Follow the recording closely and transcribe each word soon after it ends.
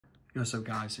What's up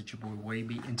guys, it's your boy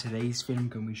Wavy. In today's video, I'm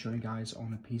going to be showing you guys on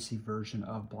the PC version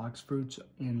of Blox Fruits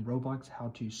in Roblox how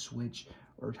to switch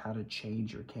or how to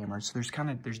change your camera. So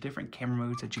there's different camera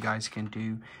modes that you guys can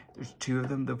do. There's two of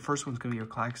them. The first one's going to be your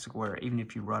classic where even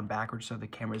if you run backwards, so the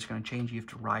camera is going to change. You have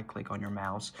to right click on your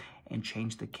mouse and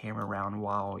change the camera around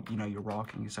while you're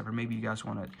walking and stuff. Or maybe you guys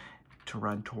want it to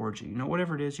run towards you.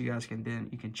 Whatever it is, you guys can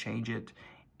then change it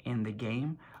in the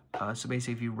game. So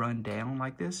basically, if you run down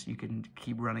like this, you can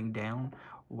keep running down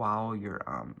while you're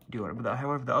doing it. But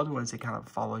however, the other one is it kind of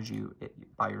follows you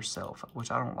by yourself,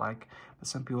 which I don't like. But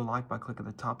some people like by clicking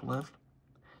the top left,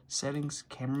 settings,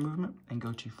 camera movement, and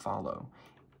go to follow.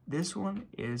 This one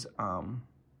is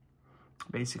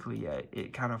basically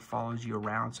it kind of follows you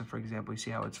around. So for example, you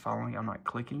see how it's following? I'm not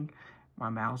clicking my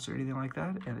mouse or anything like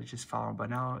that, and it's just following. But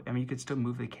now, I mean, you could still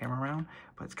move the camera around,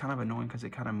 but it's kind of annoying because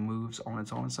it kind of moves on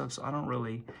its own and stuff. So I don't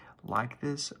really like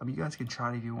this. I mean, you guys can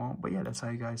try it if you want, but yeah, that's how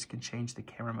you guys can change the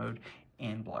camera mode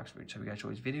in Blox Fruits. So if you guys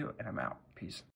enjoyed this video, and I'm out. Peace.